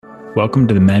Welcome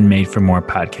to the Men Made for More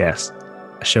podcast,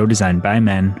 a show designed by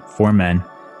men for men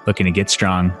looking to get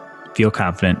strong, feel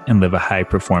confident, and live a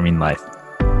high-performing life.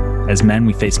 As men,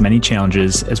 we face many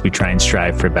challenges as we try and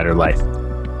strive for a better life.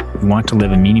 We want to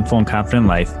live a meaningful and confident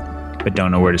life, but don't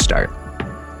know where to start.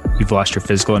 You've lost your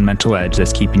physical and mental edge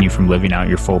that's keeping you from living out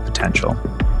your full potential.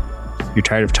 You're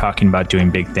tired of talking about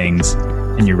doing big things,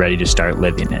 and you're ready to start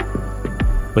living it.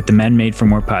 With the Men Made for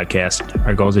More podcast,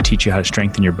 our goal is to teach you how to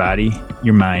strengthen your body,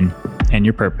 your mind, and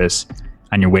your purpose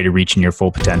on your way to reaching your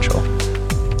full potential.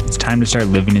 It's time to start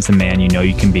living as the man you know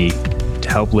you can be to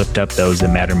help lift up those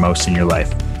that matter most in your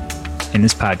life. In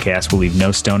this podcast, we'll leave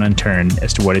no stone unturned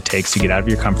as to what it takes to get out of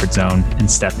your comfort zone and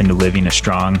step into living a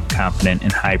strong, confident,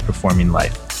 and high-performing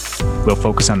life. We'll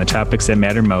focus on the topics that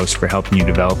matter most for helping you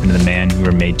develop into the man you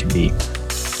were made to be.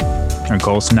 Our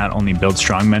goal is to not only build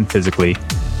strong men physically,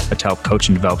 but to help coach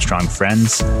and develop strong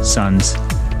friends, sons,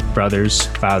 brothers,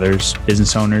 fathers,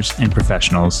 business owners, and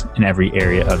professionals in every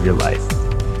area of your life.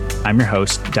 I'm your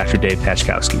host, Dr. Dave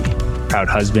Pachkowski, proud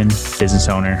husband, business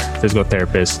owner, physical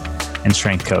therapist, and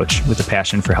strength coach with a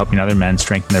passion for helping other men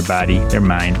strengthen their body, their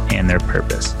mind, and their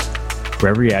purpose.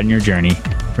 Wherever you're at in your journey,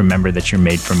 remember that you're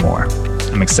made for more.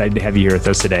 I'm excited to have you here with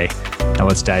us today. Now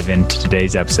let's dive into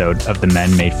today's episode of the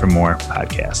Men Made for More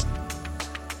podcast.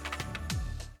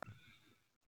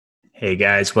 Hey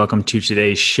guys, welcome to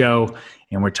today's show.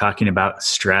 And we're talking about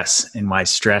stress and why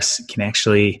stress can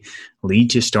actually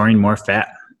lead to storing more fat.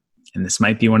 And this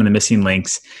might be one of the missing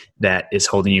links that is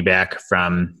holding you back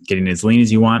from getting as lean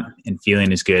as you want and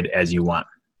feeling as good as you want.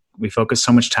 We focus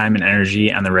so much time and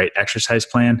energy on the right exercise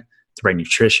plan, the right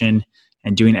nutrition,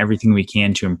 and doing everything we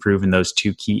can to improve in those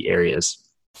two key areas.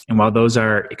 And while those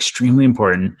are extremely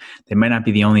important, they might not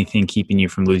be the only thing keeping you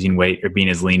from losing weight or being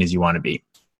as lean as you want to be.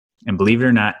 And believe it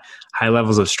or not, high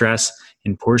levels of stress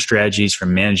and poor strategies for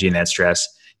managing that stress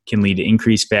can lead to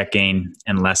increased fat gain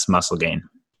and less muscle gain.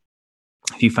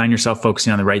 If you find yourself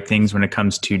focusing on the right things when it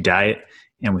comes to diet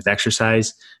and with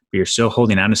exercise, but you're still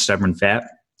holding on to stubborn fat,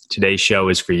 today's show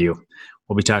is for you.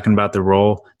 We'll be talking about the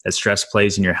role that stress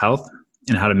plays in your health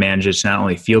and how to manage it to not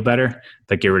only feel better,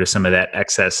 but get rid of some of that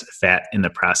excess fat in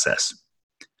the process.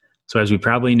 So as we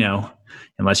probably know,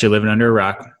 unless you're living under a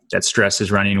rock, that stress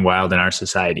is running wild in our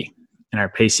society. And our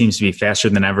pace seems to be faster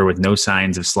than ever with no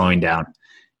signs of slowing down.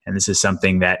 And this is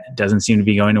something that doesn't seem to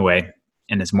be going away.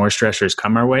 And as more stressors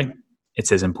come our way,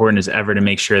 it's as important as ever to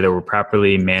make sure that we're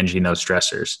properly managing those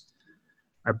stressors.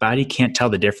 Our body can't tell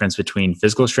the difference between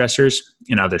physical stressors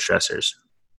and other stressors.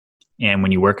 And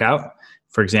when you work out,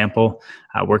 for example,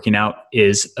 working out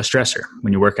is a stressor.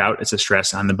 When you work out, it's a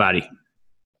stress on the body.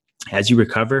 As you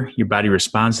recover, your body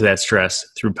responds to that stress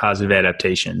through positive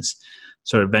adaptations.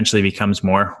 So it eventually becomes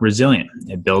more resilient.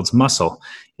 It builds muscle.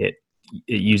 It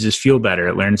uses fuel better.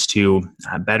 It learns to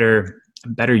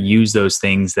better use those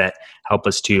things that help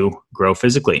us to grow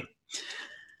physically.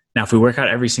 Now, if we work out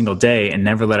every single day and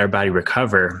never let our body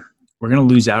recover, we're going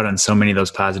to lose out on so many of those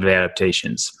positive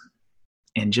adaptations.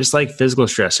 And just like physical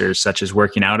stressors, such as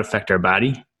working out, affect our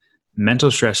body, mental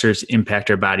stressors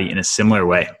impact our body in a similar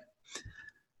way.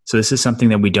 So this is something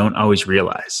that we don't always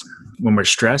realize. When we're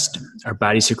stressed, our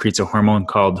body secretes a hormone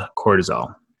called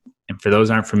cortisol. And for those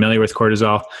who aren't familiar with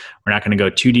cortisol, we're not going to go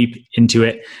too deep into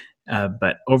it.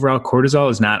 But overall, cortisol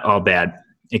is not all bad.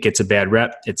 It gets a bad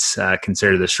rep. It's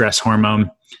considered the stress hormone,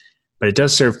 but it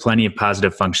does serve plenty of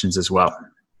positive functions as well.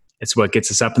 It's what gets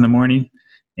us up in the morning.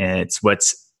 And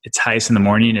it's highest in the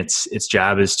morning. Its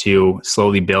job is to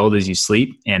slowly build as you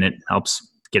sleep, and it helps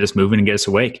get us moving and get us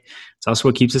awake. It's also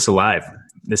what keeps us alive.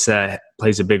 This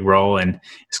plays a big role and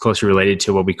is closely related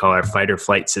to what we call our fight or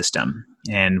flight system.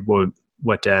 And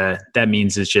what that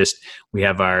means is just we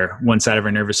have our one side of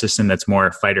our nervous system that's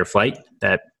more fight or flight.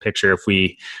 That picture, if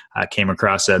we came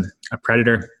across a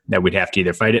predator, that we'd have to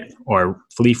either fight it or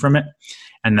flee from it.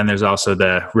 And then there's also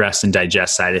the rest and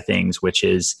digest side of things, which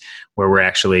is where we're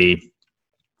actually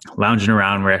lounging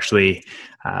around. We're actually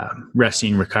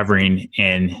resting, recovering,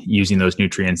 and using those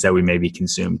nutrients that we may be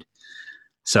consumed.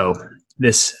 So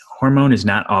this hormone is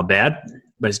not all bad,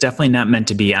 but it's definitely not meant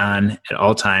to be on at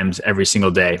all times every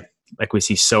single day, like we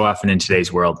see so often in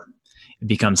today's world. It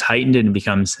becomes heightened and it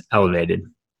becomes elevated.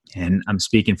 And I'm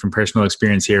speaking from personal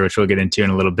experience here, which we'll get into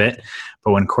in a little bit.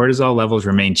 But when cortisol levels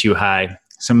remain too high,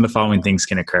 some of the following things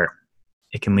can occur.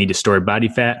 It can lead to stored body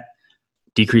fat,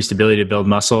 decreased ability to build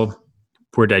muscle,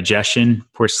 poor digestion,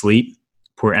 poor sleep,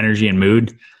 poor energy and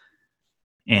mood.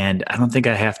 And I don't think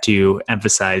I have to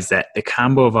emphasize that the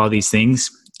combo of all these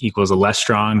things equals a less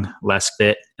strong, less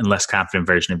fit, and less confident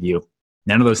version of you.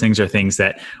 None of those things are things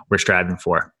that we're striving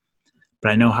for.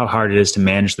 But I know how hard it is to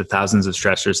manage the thousands of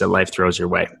stressors that life throws your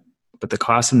way. but the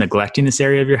cost of neglecting this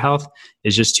area of your health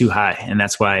is just too high. And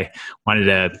that's why I wanted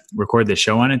to record this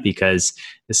show on it, because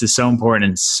this is so important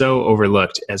and so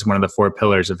overlooked as one of the 4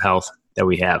 pillars of health that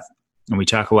we have. And we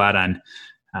talk a lot on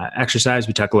exercise,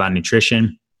 we talk a lot on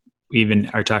nutrition, we even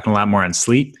are talking a lot more on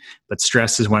sleep, but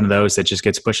stress is one of those that just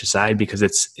gets pushed aside because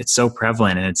it's so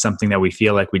prevalent and it's something that we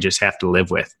feel like we just have to live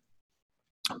with.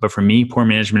 But for me, poor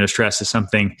management of stress is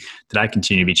something that I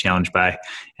continue to be challenged by.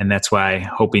 And that's why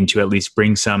hoping to at least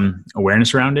bring some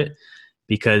awareness around it,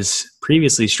 because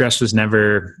previously stress was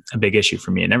never a big issue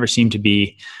for me. It never seemed to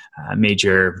be a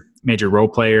major role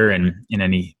player in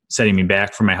any setting me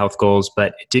back from my health goals,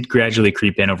 but it did gradually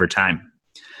creep in over time.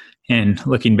 And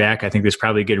looking back, I think there's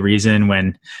probably a good reason.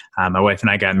 When my wife and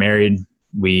I got married,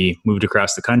 we moved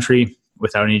across the country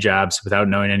without any jobs, without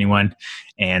knowing anyone,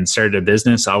 and started a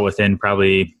business all within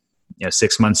probably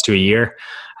 6 months to a year.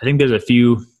 I think there's a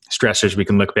few stressors we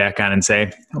can look back on and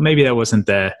say, well, maybe that wasn't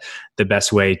the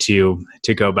best way to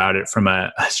go about it from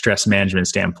a stress management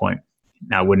standpoint.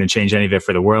 Now, I wouldn't change any of it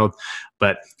for the world,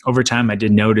 but over time, I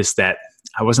did notice that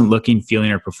I wasn't looking,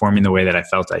 feeling, or performing the way that I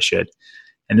felt I should.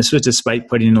 And this was despite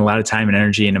putting in a lot of time and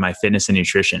energy into my fitness and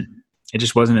nutrition. It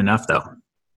just wasn't enough, though.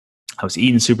 I was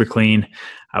eating super clean.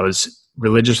 I was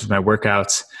religious with my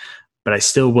workouts, but I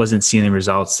still wasn't seeing the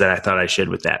results that I thought I should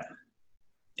with that.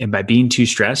 And by being too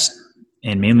stressed,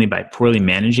 and mainly by poorly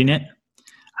managing it,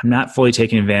 I'm not fully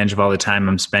taking advantage of all the time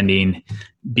I'm spending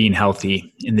being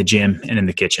healthy in the gym and in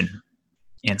the kitchen.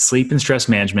 And sleep and stress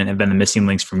management have been the missing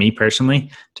links for me personally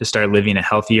to start living a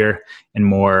healthier and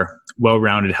more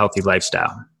well-rounded, healthy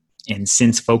lifestyle. And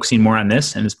since focusing more on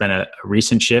this, and it's been a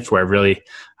recent shift where I've really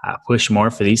pushed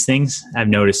more for these things, I've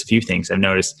noticed a few things. I've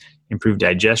noticed improved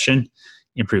digestion,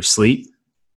 improved sleep,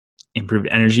 improved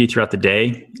energy throughout the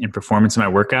day, and performance in my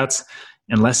workouts,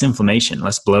 and less inflammation,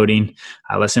 less bloating,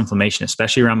 less inflammation,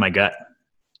 especially around my gut.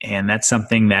 And that's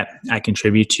something that I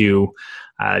contribute to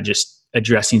just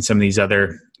addressing some of these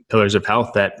other pillars of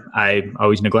health that I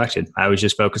always neglected. I was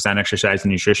just focused on exercise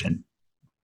and nutrition.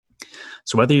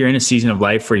 So whether you're in a season of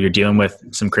life where you're dealing with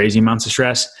some crazy amounts of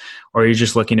stress, or you're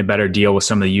just looking to better deal with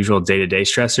some of the usual day-to-day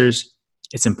stressors,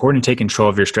 it's important to take control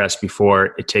of your stress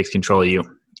before it takes control of you.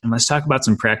 And let's talk about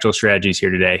some practical strategies here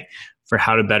today for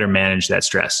how to better manage that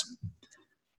stress.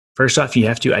 First off, you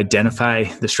have to identify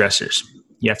the stressors.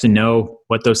 You have to know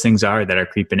what those things are that are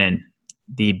creeping in.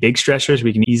 The big stressors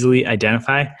we can easily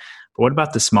identify, but what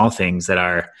about the small things that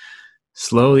are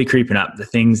slowly creeping up? The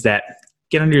things that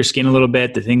get under your skin a little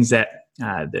bit, the things that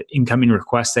the incoming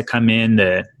requests that come in,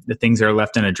 the things that are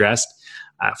left unaddressed.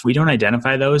 If we don't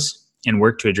identify those and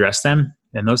work to address them,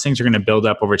 then those things are going to build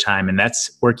up over time, and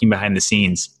that's working behind the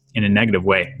scenes in a negative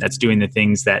way. That's doing the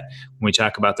things that, when we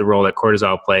talk about the role that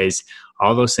cortisol plays,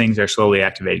 all those things are slowly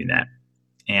activating that.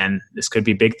 And this could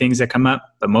be big things that come up,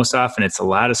 but most often it's a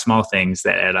lot of small things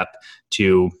that add up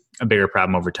to a bigger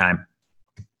problem over time.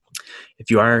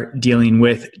 If you are dealing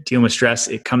with stress,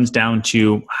 it comes down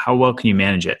to how well can you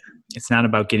manage it. It's not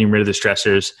about getting rid of the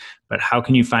stressors, but how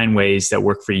can you find ways that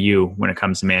work for you when it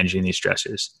comes to managing these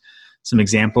stressors. Some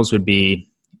examples would be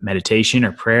meditation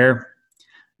or prayer,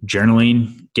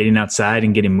 journaling, getting outside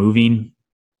and getting moving,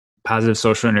 positive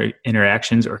social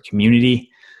interactions or community,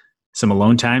 some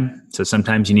alone time. So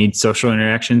sometimes you need social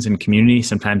interactions and community.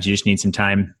 Sometimes you just need some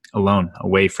time alone,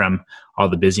 away from all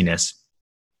the busyness.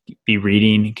 It could be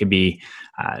reading, it could be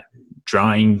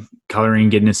drawing, coloring,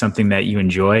 getting into something that you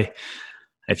enjoy.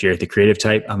 If you're the creative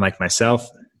type, unlike myself,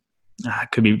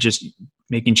 it could be just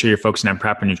making sure you're focusing on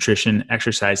proper nutrition,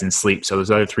 exercise, and sleep. So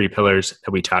those other 3 pillars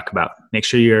that we talk about. Make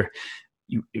sure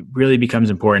it really becomes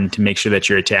important to make sure that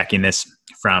you're attacking this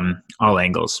from all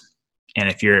angles. And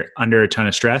if you're under a ton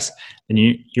of stress, then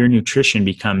your nutrition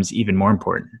becomes even more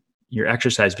important. Your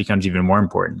exercise becomes even more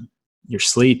important. Your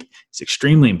sleep is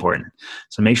extremely important.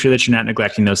 So make sure that you're not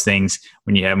neglecting those things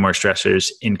when you have more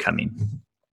stressors incoming.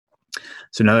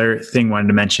 So another thing I wanted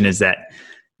to mention is that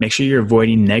make sure you're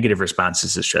avoiding negative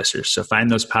responses to stressors. So find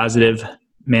those positive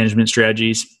management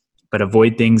strategies, but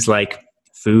avoid things like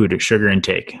food or sugar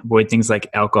intake. Avoid things like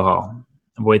alcohol.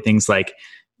 Avoid things like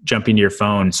jumping to your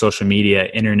phone, social media,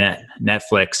 internet,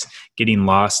 Netflix, getting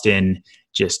lost in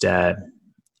just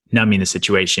numbing the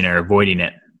situation or avoiding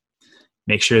it.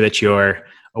 Make sure that you're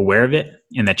aware of it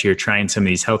and that you're trying some of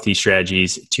these healthy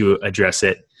strategies to address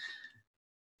it.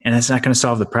 And that's not going to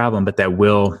solve the problem, but that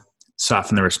will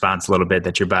soften the response a little bit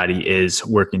that your body is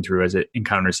working through as it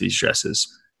encounters these stresses.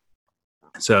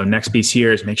 So next piece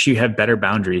here is make sure you have better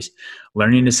boundaries.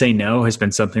 Learning to say no has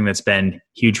been something that's been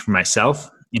huge for myself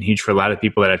and huge for a lot of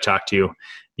people that I've talked to,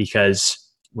 because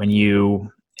when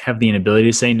you have the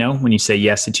inability to say no, when you say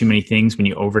yes to too many things, when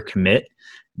you overcommit,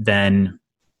 then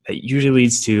that usually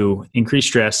leads to increased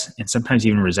stress and sometimes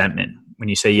even resentment. When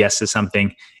you say yes to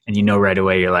something and you know right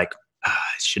away, you're like, I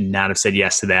should not have said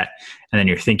yes to that. And then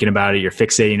you're thinking about it, you're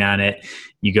fixating on it,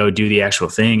 you go do the actual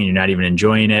thing and you're not even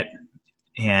enjoying it.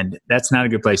 And that's not a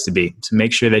good place to be. So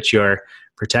make sure that you're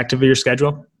protective of your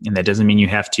schedule. And that doesn't mean you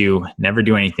have to never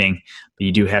do anything, but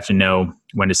you do have to know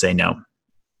when to say no.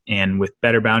 And with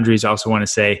better boundaries, I also want to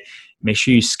say, make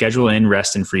sure you schedule in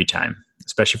rest and free time,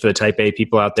 especially for the type A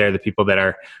people out there, the people that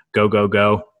are go, go,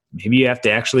 go. Maybe you have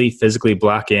to actually physically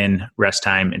block in rest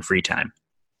time and free time.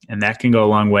 And that can go a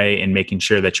long way in making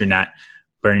sure that you're not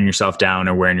burning yourself down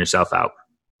or wearing yourself out.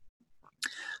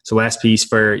 So last piece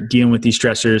for dealing with these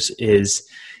stressors is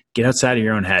get outside of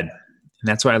your own head. And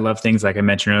that's why I love things like I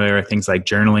mentioned earlier, things like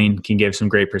journaling can give some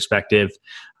great perspective.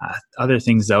 Other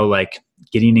things though, like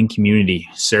getting in community,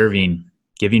 serving,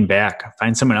 giving back,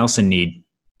 find someone else in need,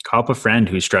 call up a friend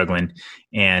who's struggling,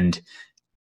 and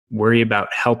worry about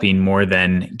helping more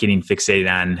than getting fixated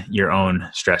on your own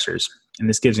stressors. And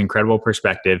this gives incredible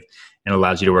perspective and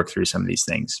allows you to work through some of these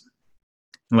things.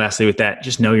 And lastly, with that,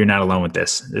 just know you're not alone with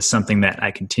this. This is something that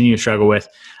I continue to struggle with.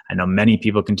 I know many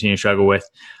people continue to struggle with,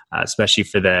 especially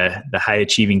for the high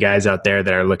achieving guys out there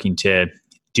that are looking to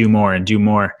do more and do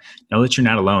more. Know that you're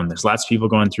not alone. There's lots of people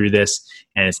going through this,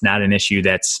 and it's not an issue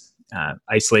that's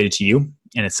isolated to you.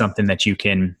 And it's something that you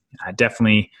can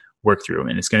definitely work through.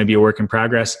 And it's going to be a work in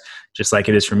progress, just like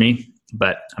it is for me.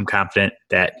 But I'm confident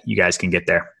that you guys can get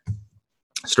there.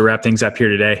 So to wrap things up here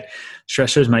today,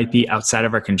 stressors might be outside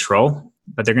of our control,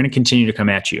 but they're going to continue to come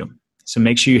at you. So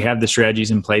make sure you have the strategies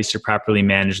in place to properly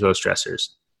manage those stressors.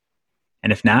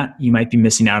 And if not, you might be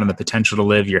missing out on the potential to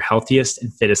live your healthiest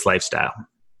and fittest lifestyle.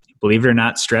 Believe it or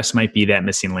not, stress might be that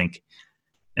missing link.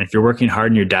 And if you're working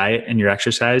hard in your diet and your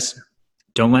exercise,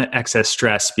 don't let excess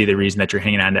stress be the reason that you're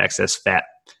hanging on to excess fat.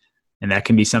 And that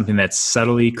can be something that's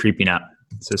subtly creeping up.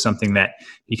 So something that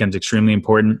becomes extremely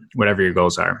important, whatever your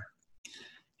goals are.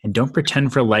 And don't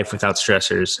pretend for a life without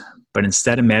stressors, but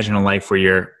instead imagine a life where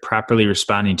you're properly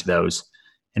responding to those.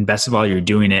 And best of all, you're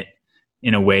doing it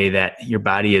in a way that your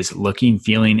body is looking,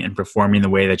 feeling, and performing the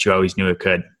way that you always knew it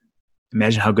could.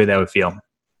 Imagine how good that would feel.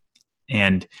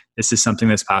 And this is something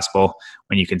that's possible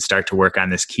when you can start to work on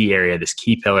this key area, this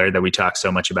key pillar that we talk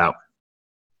so much about.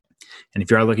 And if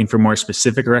you are looking for more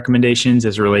specific recommendations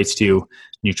as it relates to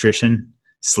nutrition,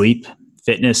 sleep,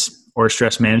 fitness, or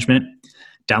stress management,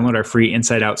 download our free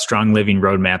Inside Out Strong Living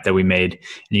Roadmap that we made.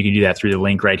 And you can do that through the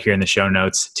link right here in the show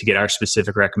notes to get our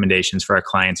specific recommendations for our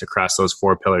clients across those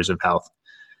 4 pillars of health.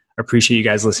 I appreciate you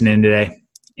guys listening in today,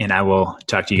 and I will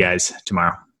talk to you guys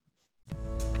tomorrow.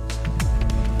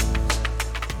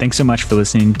 Thanks so much for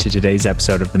listening to today's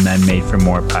episode of the Men Made for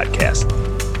More podcast.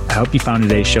 I hope you found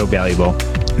today's show valuable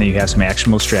and that you have some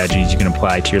actionable strategies you can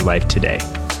apply to your life today.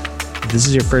 If this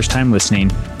is your first time listening,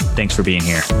 thanks for being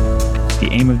here. The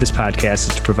aim of this podcast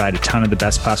is to provide a ton of the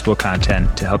best possible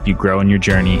content to help you grow in your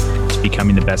journey to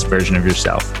becoming the best version of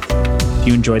yourself. If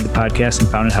you enjoyed the podcast and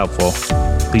found it helpful,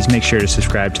 please make sure to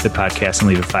subscribe to the podcast and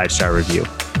leave a 5-star review.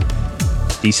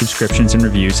 These subscriptions and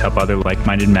reviews help other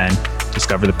like-minded men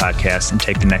discover the podcast and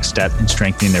take the next step in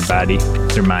strengthening their body,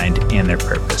 their mind, and their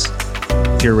purpose.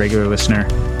 If you're a regular listener,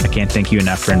 I can't thank you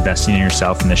enough for investing in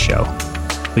yourself in this show.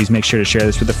 Please make sure to share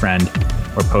this with a friend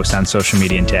or post on social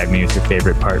media and tag me with your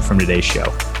favorite part from today's show.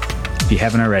 If you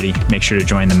haven't already, make sure to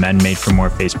join the Men Made for More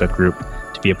Facebook group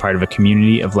to be a part of a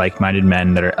community of like-minded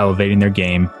men that are elevating their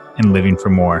game and living for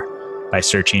more by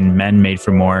searching Men Made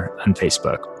for More on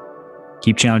Facebook.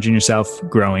 Keep challenging yourself,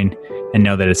 growing, and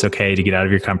know that it's okay to get out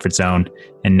of your comfort zone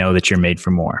and know that you're made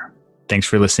for more. Thanks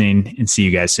for listening, and see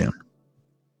you guys soon.